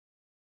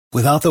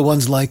Without the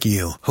ones like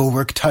you, who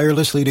work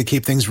tirelessly to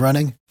keep things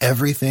running,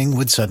 everything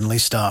would suddenly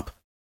stop.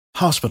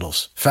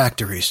 Hospitals,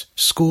 factories,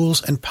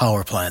 schools, and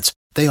power plants,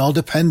 they all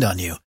depend on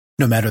you.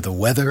 No matter the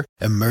weather,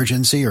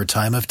 emergency, or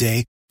time of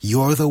day,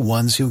 you're the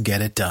ones who get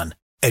it done.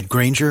 At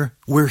Grainger,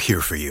 we're here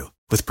for you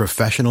with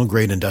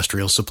professional-grade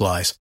industrial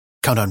supplies.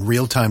 Count on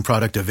real-time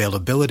product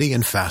availability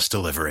and fast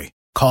delivery.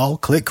 Call,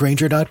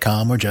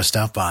 clickgrainger.com, or just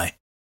stop by.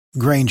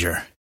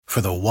 Grainger, for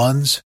the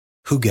ones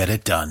who get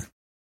it done.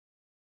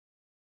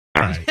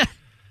 All right.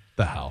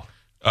 The hell?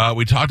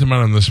 We talked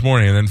about him this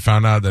morning and then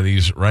found out that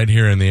he's right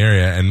here in the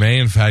area and may,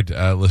 in fact,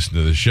 listen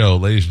to the show.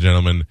 Ladies and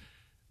gentlemen,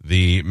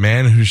 the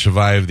man who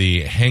survived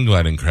the hang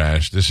gliding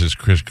crash, this is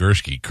Chris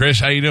Gursky. Chris,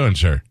 how you doing,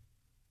 sir?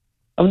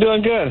 I'm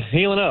doing good.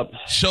 Healing up.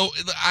 So,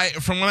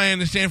 from what I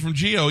understand from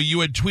Gio, you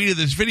had tweeted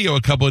this video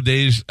a couple of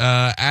days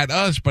at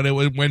us, but it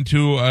went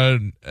to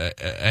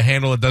a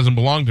handle that doesn't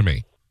belong to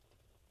me.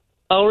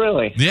 Oh,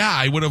 really? Yeah,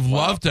 I would have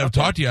loved to have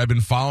talked to you. I've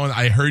been following.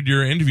 I heard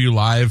your interview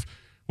live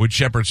with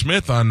Shepard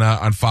Smith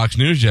on Fox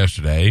News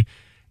yesterday,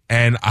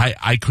 and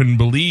I couldn't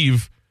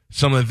believe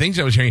some of the things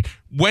I was hearing.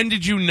 When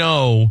did you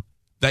know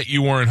that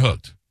you weren't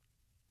hooked?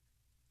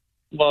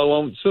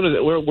 Well, as soon as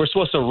we're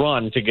supposed to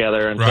run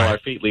together until our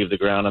feet leave the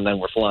ground, and then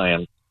we're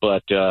flying.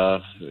 But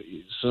as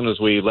soon as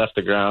we left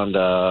the ground,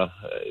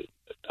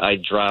 I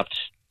dropped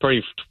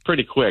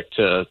pretty quick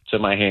to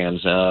my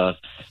hands.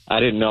 I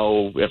didn't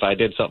know if I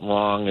did something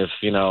wrong, if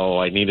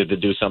I needed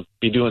to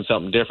be doing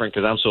something different,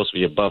 because I'm supposed to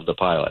be above the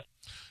pilot.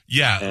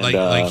 Yeah, and,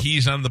 like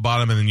he's on the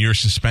bottom, and then you're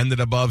suspended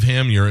above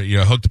him.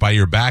 You're hooked by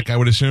your back, I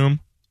would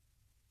assume.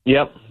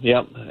 Yep.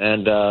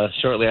 And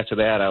shortly after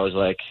that, I was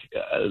like,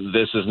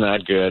 "This is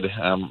not good.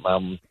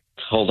 I'm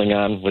holding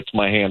on with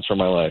my hands for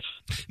my life."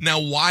 Now,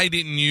 why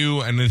didn't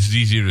you? And this is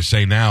easier to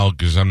say now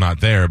because I'm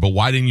not there. But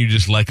why didn't you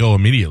just let go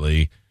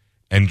immediately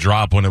and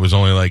drop when it was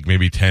only like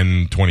maybe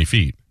 10, 20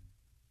 feet?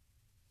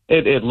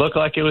 It looked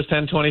like it was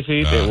 10, 20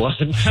 feet. It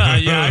wasn't.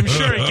 Yeah, I'm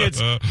sure it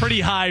gets pretty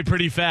high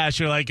pretty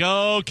fast. You're like,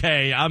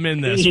 okay, I'm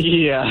in this.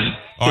 Yeah.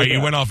 All right, you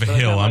went off a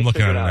hill. I'm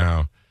looking at it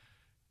now.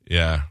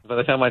 Yeah. By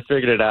the time I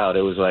figured it out,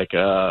 it was like,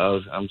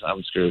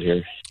 I'm screwed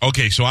here.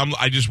 Okay, so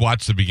I just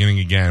watched the beginning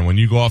again. When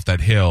you go off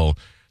that hill,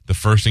 the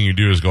first thing you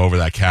do is go over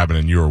that cabin,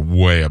 and you're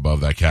way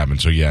above that cabin.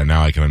 So, yeah,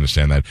 now I can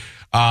understand that.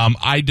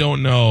 I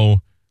don't know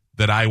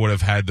that I would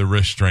have had the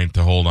wrist strength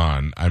to hold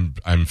on.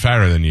 I'm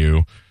fatter than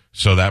you.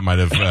 So that might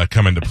have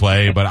come into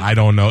play, but I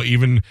don't know.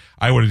 Even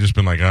I would have just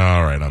been like,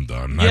 all right, I'm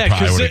done. Yeah,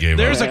 because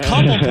there's up. a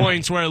couple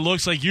points where it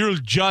looks like you're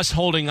just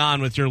holding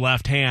on with your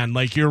left hand.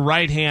 Like your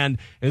right hand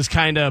is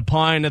kind of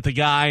pawing at the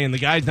guy, and the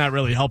guy's not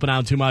really helping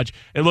out too much.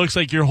 It looks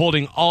like you're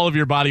holding all of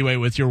your body weight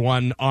with your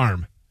one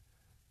arm.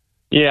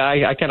 Yeah,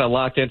 I kind of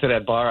locked into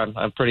that bar.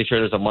 I'm pretty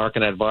sure there's a mark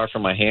in that bar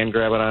from my hand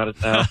grabbing on it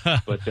now.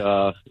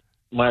 But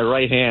my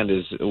right hand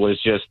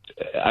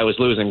I was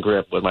losing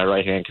grip with my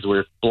right hand because we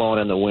were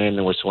blowing in the wind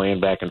and we're swaying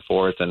back and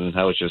forth, and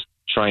I was just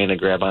trying to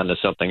grab onto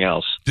something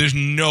else. There's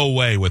no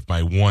way with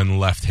my one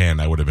left hand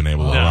I would have been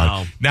able to hold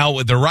on. Now,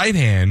 with the right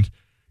hand,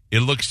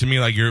 it looks to me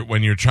like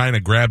when you're trying to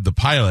grab the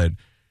pilot,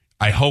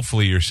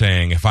 hopefully you're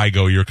saying, if I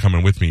go, you're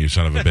coming with me, you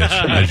son of a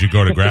bitch, as you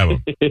go to grab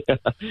him.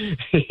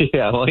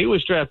 Yeah, well, he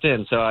was strapped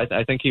in, so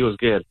I think he was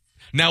good.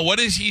 Now, what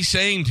is he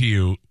saying to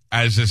you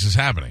as this is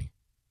happening?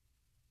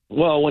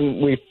 Well,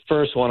 when we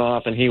first went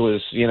off and he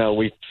was,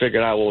 we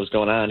figured out what was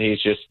going on,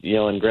 he's just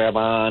yelling, grab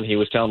on. He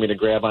was telling me to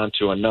grab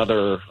onto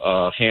another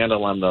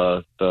handle on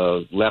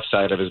the left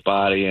side of his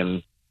body,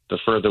 and the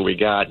further we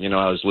got,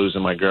 I was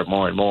losing my grip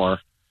more and more.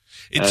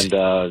 And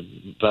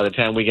by the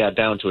time we got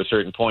down to a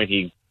certain point,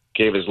 he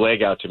gave his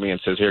leg out to me and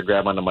says, here,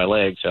 grab onto my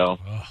leg. So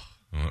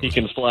he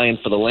can fly in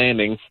for the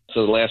landing.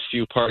 So the last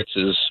few parts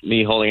is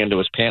me holding into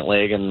his pant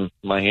leg, and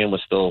my hand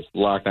was still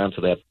locked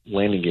onto that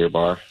landing gear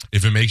bar.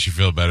 If it makes you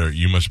feel better,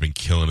 you must have been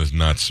killing his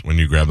nuts when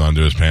you grabbed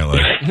onto his pant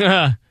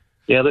leg.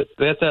 Yeah,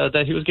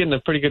 that he was getting a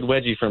pretty good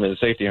wedgie from his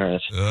safety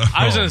harness.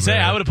 I was going to say,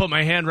 I would have put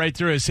my hand right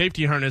through his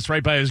safety harness,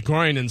 right by his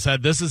groin, and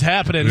said, "This is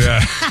happening." Yeah.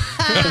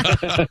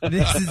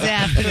 This is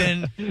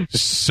happening.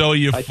 So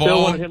you fall. I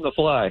still want him to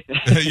fly.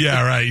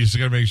 Yeah, right. You just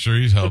got to make sure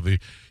he's healthy.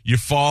 You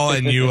fall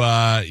and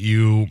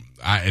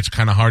it's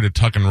kind of hard to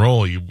tuck and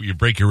roll. You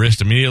break your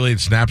wrist immediately. It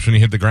snaps when you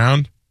hit the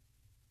ground.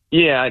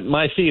 Yeah,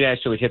 my feet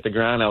actually hit the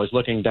ground. I was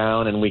looking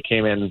down, and we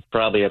came in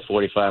probably at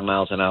 45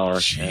 miles an hour.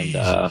 Jeez.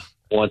 And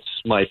once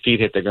my feet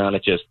hit the ground,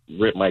 it just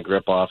ripped my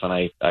grip off, and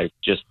I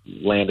just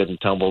landed and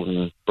tumbled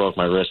and broke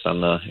my wrist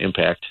on the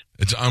impact.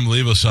 It's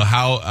unbelievable. So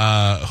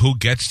who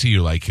gets to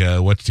you? Like,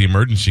 what's the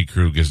emergency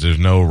crew? Because there's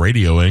no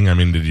radioing. I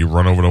mean, did you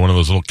run over to one of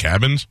those little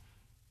cabins?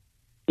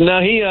 No,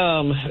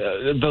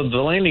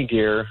 the landing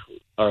gear,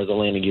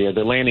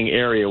 the landing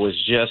area was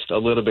just a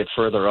little bit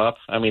further up.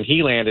 I mean,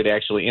 he landed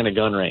actually in a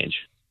gun range.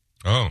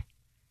 Oh.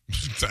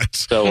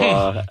 So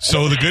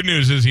the good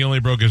news is he only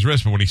broke his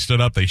wrist, but when he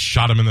stood up, they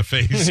shot him in the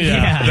face.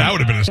 Yeah. That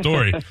would have been a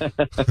story.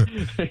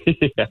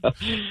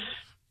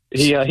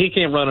 Yeah. He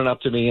came running up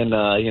to me and,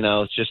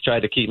 just tried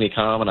to keep me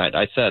calm. And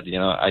I said,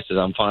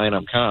 I'm fine.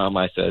 I'm calm.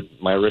 I said,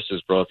 my wrist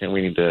is broken.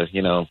 We need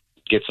to,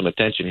 get some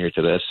attention here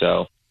to this.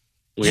 So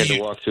We had to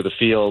walk through the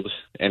field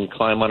and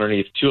climb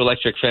underneath 2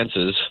 electric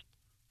fences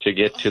to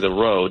get to the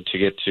road, to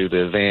get to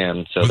the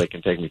van, so they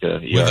can take me to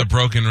the ER. With a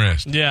broken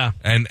wrist. Yeah.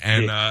 And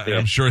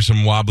I'm sure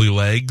some wobbly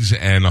legs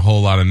and a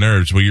whole lot of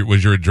nerves.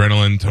 Was your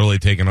adrenaline totally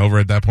taken over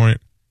at that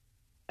point?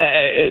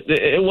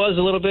 It was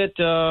a little bit.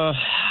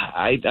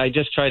 I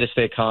just tried to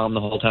stay calm the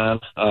whole time.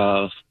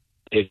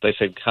 They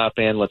said, hop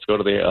in, let's go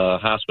to the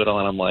hospital.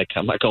 And I'm like,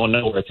 I'm not going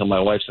nowhere until my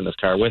wife's in this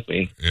car with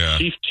me. Yeah.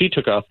 She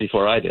took off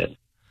before I did.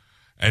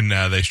 And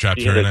they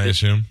strapped her in, I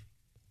assume?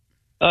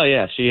 Oh,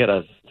 yeah. She had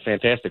a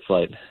fantastic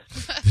flight.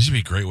 This would be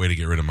a great way to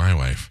get rid of my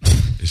wife,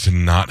 is to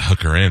not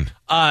hook her in.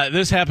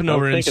 This happened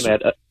over in...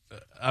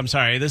 I'm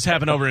sorry. This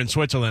happened over in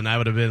Switzerland. I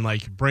would have been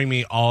like, bring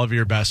me all of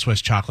your best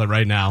Swiss chocolate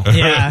right now.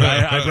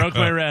 Yeah. I broke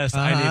my wrist.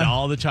 I need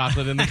all the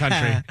chocolate in the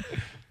country.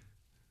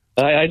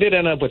 I did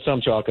end up with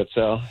some chocolate,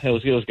 so it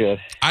was good.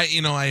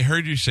 I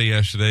heard you say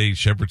yesterday,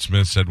 Shepard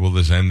Smith said, will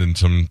this end in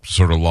some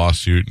sort of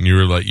lawsuit? And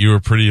you were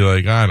pretty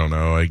like, I don't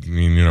know. I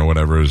mean,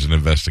 whatever, it was an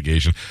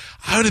investigation.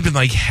 I would have been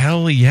like,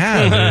 hell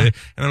yeah. And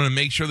I'm going to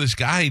make sure this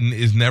guy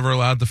is never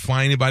allowed to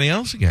fly anybody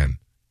else again.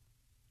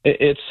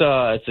 It's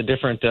a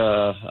different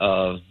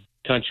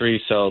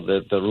country, so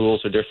the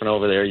rules are different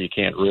over there. You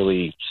can't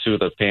really sue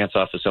the pants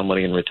off of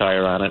somebody and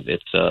retire on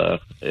it.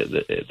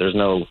 There's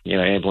no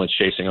ambulance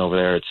chasing over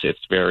there.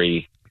 It's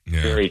very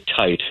very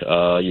tight.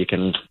 You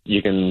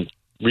can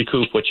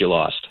recoup what you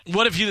lost.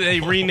 What if they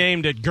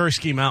renamed it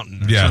Gursky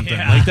Mountain or Yeah. something?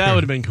 Like that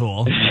would have been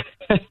cool.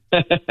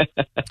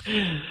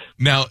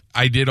 Now,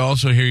 I did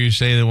also hear you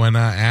say that when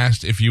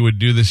asked if you would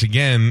do this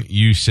again,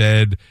 you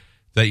said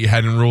that you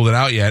hadn't ruled it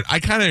out yet. I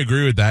kind of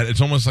agree with that.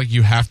 It's almost like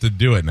you have to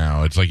do it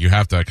now. It's like you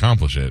have to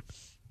accomplish it.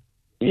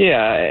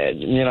 Yeah,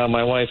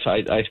 my wife,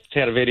 I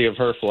had a video of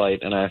her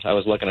flight, and I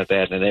was looking at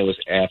that, and it was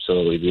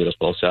absolutely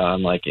beautiful. So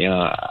I'm like,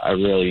 I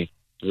really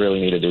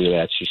need to do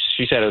that.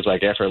 She said it was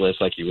like effortless,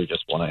 like you were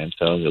just flying,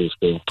 so it was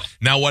cool.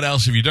 Now, what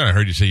else have you done? I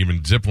heard you say you've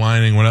been zip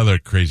lining. What other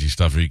crazy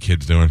stuff are you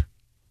kids doing?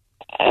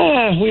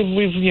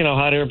 We've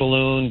hot air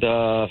ballooned.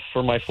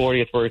 For my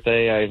 40th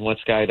birthday, I went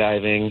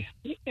skydiving.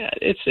 Yeah,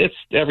 it's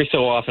every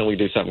so often we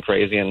do something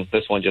crazy, and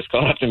this one just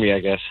caught up to me, I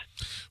guess.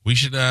 We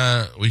should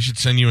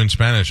send you in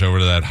Spanish over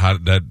to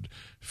that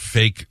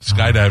fake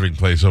skydiving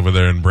place over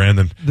there in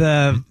Brandon.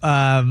 The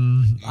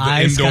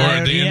indoor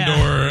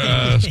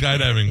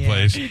skydiving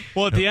place.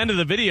 Well, at the end of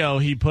the video,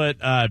 he put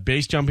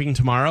base jumping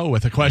tomorrow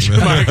with a question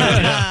mark.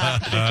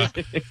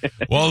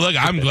 Well, look,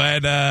 I'm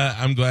glad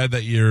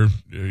that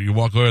you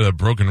walk over with a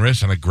broken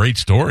wrist and a great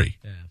story.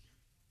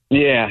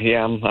 Yeah,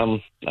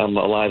 I'm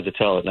alive to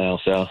tell it now.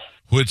 So,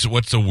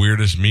 what's the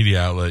weirdest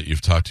media outlet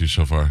you've talked to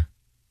so far?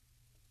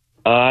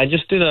 I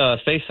just did a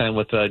FaceTime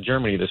with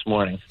Germany this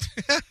morning,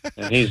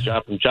 and he's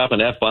dropping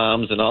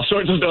F-bombs and all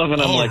sorts of stuff,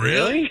 and I'm like,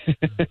 really?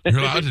 You're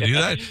allowed to do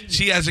that?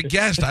 See, as a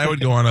guest, I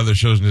would go on other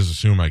shows and just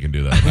assume I can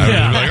do that. I would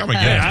be like, I'm a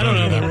guest. I don't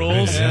know the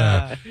rules.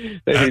 Yeah.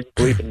 They're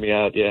bleeping me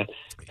out, yeah.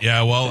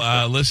 Yeah,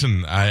 well,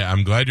 listen,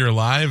 I'm glad you're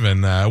alive,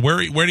 and where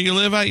do you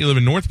live at? You live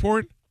in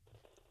Northport?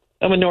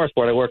 I'm in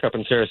Northport. I work up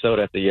in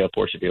Sarasota at the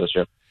Porsche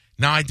dealership.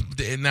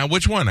 Now,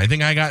 which one? I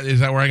think is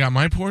that where I got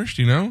my Porsche?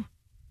 Do you know?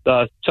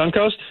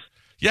 Suncoast?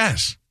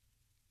 Yes.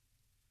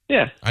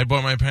 Yeah. I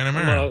bought my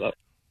Panamera. I'm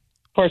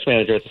parts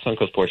manager at the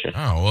Suncoast Porsche.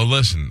 Oh, well,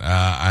 listen,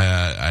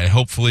 I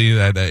hopefully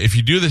that if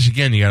you do this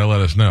again, you got to let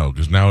us know,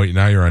 because now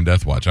you're on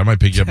death watch. I might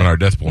pick you up in our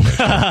death pool next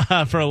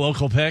time. For a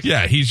local pick?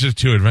 Yeah, he's just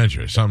too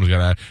adventurous. Something's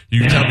got to.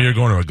 You can tell me you're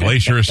going to a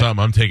glacier or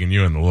something. I'm taking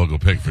you in the local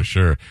pick for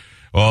sure.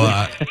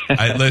 Well,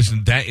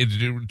 listen,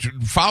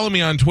 follow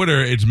me on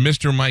Twitter. It's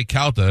Mr. Mike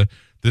Calta.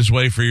 This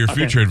way, for your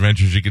future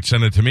adventures, you could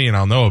send it to me, and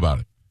I'll know about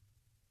it.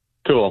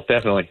 Cool,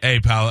 definitely. Hey,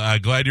 pal,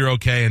 glad you're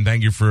okay, and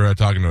thank you for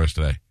talking to us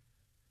today.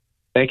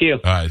 Thank you. All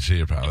right, see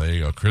you, pal. There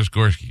you go. Chris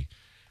Gursky,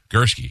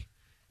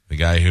 the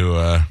guy who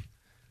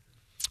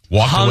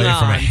walked away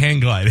from a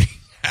hang gliding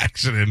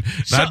accident.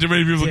 Not too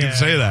many people can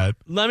say that.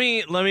 Let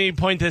me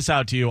point this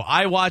out to you.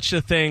 I watched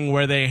a thing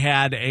where they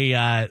had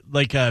a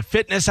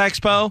fitness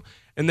expo,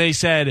 and they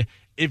said,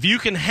 if you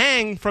can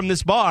hang from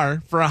this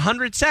bar for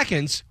 100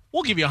 seconds,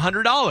 we'll give you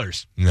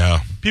 $100. No.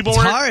 People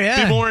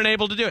weren't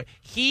able to do it.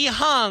 He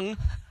hung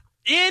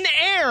in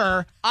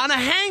air on a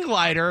hang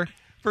glider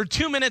for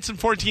 2 minutes and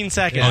 14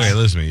 seconds. Okay,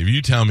 listen to me. If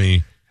you tell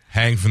me,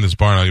 hang from this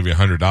bar and I'll give you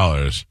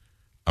 $100,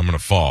 I'm going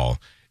to fall.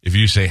 If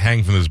you say,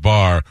 hang from this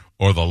bar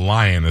or the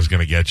lion is going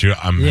to get you,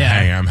 I'm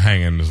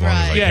hanging as long as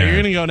I can. Yeah, you're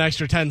going to go an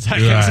extra 10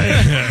 seconds.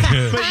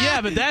 Right.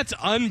 but that's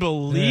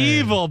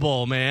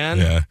unbelievable, man.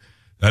 Yeah.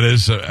 That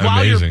is amazing.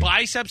 While your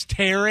biceps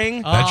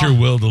tearing. That's your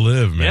will to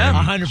live, man.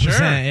 Yeah, 100%. Sure.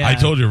 Yeah. I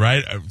told you,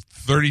 right?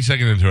 30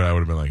 seconds into it, I would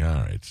have been like, all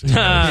right.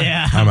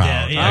 I'm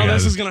out. Yeah.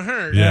 This is going to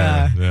hurt.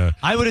 Yeah.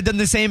 I would have done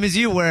the same as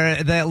you,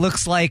 where that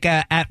looks like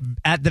at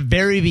the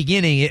very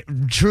beginning, it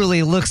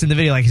truly looks in the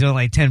video like he's only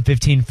like 10,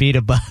 15 feet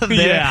above there.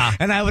 Yeah.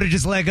 And I would have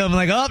just let go. I'm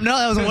like, oh, no,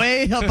 that was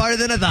way farther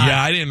than I thought. Yeah,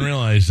 I didn't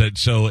realize that.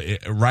 So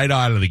right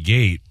out of the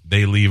gate,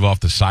 they leave off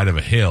the side of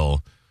a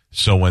hill.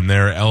 So when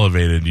they're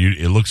elevated,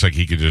 it looks like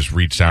he could just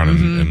reach down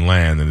and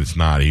land, and it's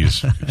not.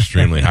 He's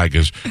extremely high,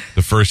 because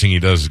the first thing he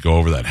does is go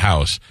over that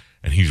house.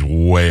 and he's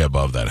way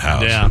above that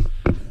house. Yeah.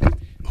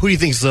 Who do you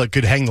think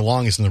could hang the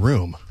longest in the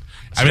room?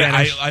 I mean,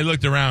 I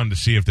looked around to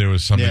see if there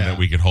was something Yeah. that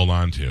we could hold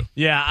on to.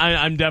 Yeah,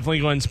 I'm definitely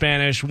going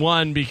Spanish.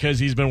 One, because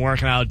he's been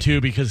working out. Two,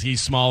 because he's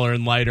smaller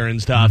and lighter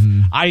and stuff.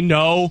 I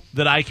know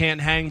that I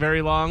can't hang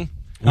very long.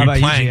 How about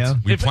you, planked.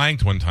 Gio? We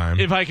planked one time.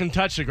 If I can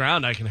touch the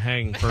ground, I can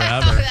hang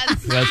forever.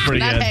 That's pretty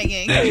not good.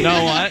 hanging.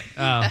 No, what?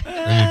 Oh.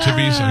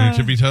 on your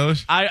tippy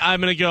toes?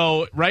 I'm going to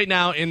go right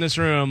now in this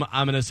room.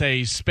 I'm going to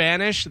say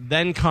Spanish,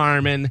 then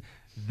Carmen,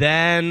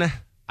 then,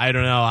 I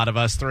don't know, out of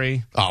us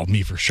three. Oh,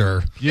 me for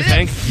sure. You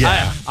think?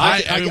 Yeah.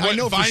 I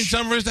know for find sure.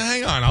 some for us to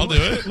hang on. I'll do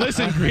it.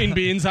 Listen, green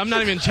beans, I'm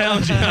not even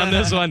challenging on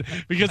this one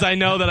because I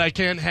know that I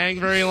can't hang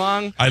very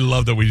long. I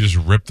love that we just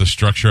ripped the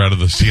structure out of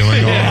the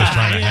ceiling while I was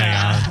trying to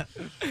hang on.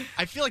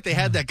 I feel like they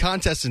had that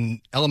contest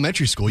in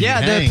elementary school. You Yeah,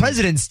 could the hang.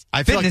 president's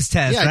I feel fitness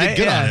like, test, yeah, right? I did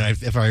good on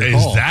it, if I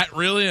recall. Is that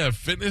really a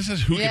fitness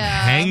test? Who can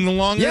Yeah. hang the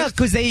longest? Yeah,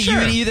 because you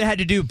either had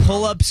to do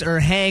pull-ups or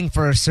hang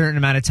for a certain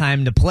amount of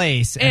time to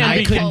place, and And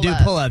I couldn't do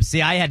pull-ups. pull-ups.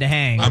 See, I had to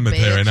hang. I'm going to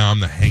tell you right now,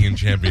 I'm the hanging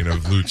champion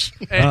of Lutz.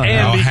 And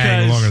I'll because,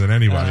 hang longer than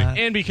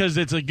anybody. And because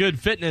it's a good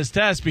fitness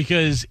test,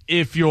 because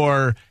if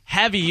you're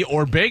heavy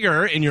or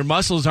bigger and your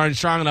muscles aren't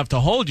strong enough to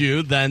hold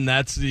you, then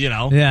that's,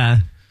 Yeah.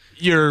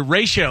 your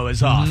ratio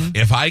is off.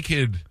 If I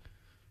could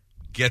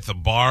get the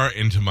bar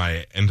into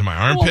my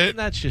armpit.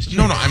 that's just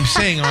no. I'm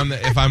saying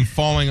if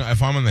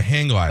I'm on the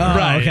hang glider,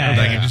 Right, okay.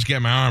 I can just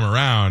get my arm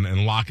around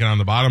and lock it on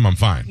the bottom. I'm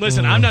fine.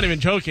 Listen, I'm not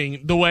even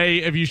joking. The way,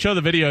 if you show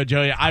the video,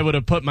 Joey, I would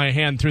have put my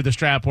hand through the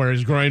strap where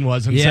his groin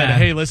was and said, Yeah.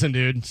 hey, listen,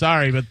 dude,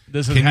 sorry, but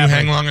this is Can you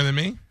happening. hang longer than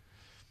me?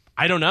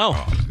 I don't know.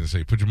 I was going to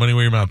say, put your money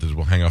where your mouth is.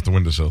 We'll hang off the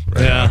windowsill.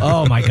 Right Yeah.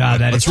 Oh, my God.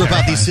 Let's rip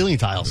out these ceiling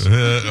tiles.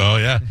 oh,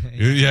 yeah.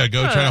 Yeah,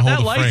 go try to hold that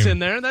the light's frame. in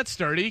there. That's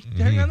sturdy.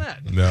 Hang on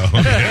that. No.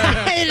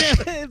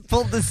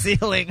 Pulled the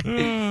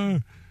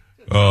ceiling.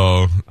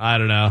 Oh. I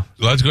don't know.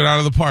 Let's go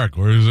down to the park.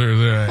 Or is there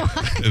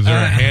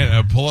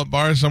a pull-up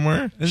bar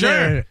somewhere? Is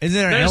there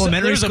an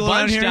elementary there's school a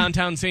bunch down here?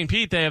 downtown St.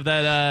 Pete. They have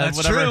that That's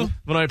whatever true.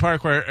 Vinoy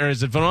Park, or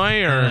is it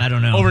Vinoy or I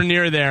don't know. over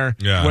near there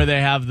Yeah. where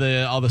they have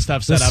all the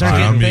stuff The set up. circuit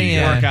You can thing,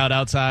 yeah. work out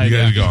outside. You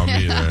guys yeah. go. I'll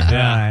meet you there.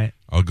 Yeah. All right.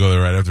 I'll go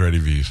there right after Eddie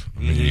V's.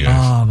 I'll meet you guys.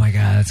 Oh, my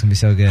God. That's going to be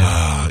so good.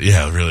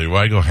 Yeah, really.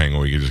 Why go hang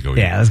when we can just go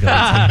Yeah, let's go.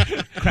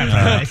 Crap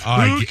rice.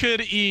 Who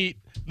could eat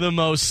the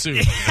most soup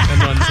in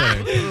one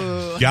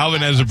sitting?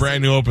 Galvin has a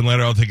brand new open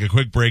letter. I'll take a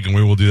quick break, and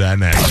we will do that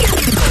next.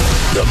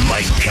 The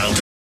Mike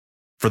Calta.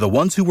 For the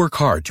ones who work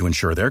hard to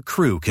ensure their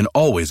crew can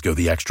always go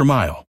the extra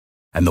mile,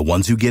 and the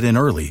ones who get in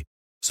early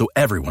so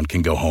everyone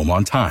can go home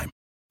on time,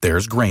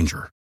 there's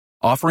Grainger,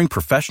 offering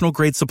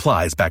professional-grade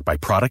supplies backed by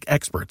product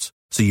experts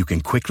so you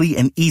can quickly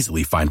and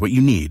easily find what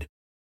you need.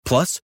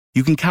 Plus,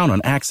 you can count on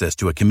access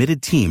to a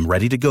committed team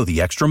ready to go the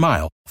extra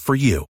mile for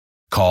you.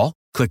 Call,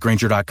 click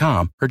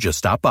Grainger.com, or just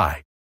stop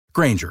by.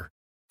 Grainger,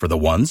 for the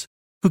ones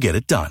who get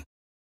it done.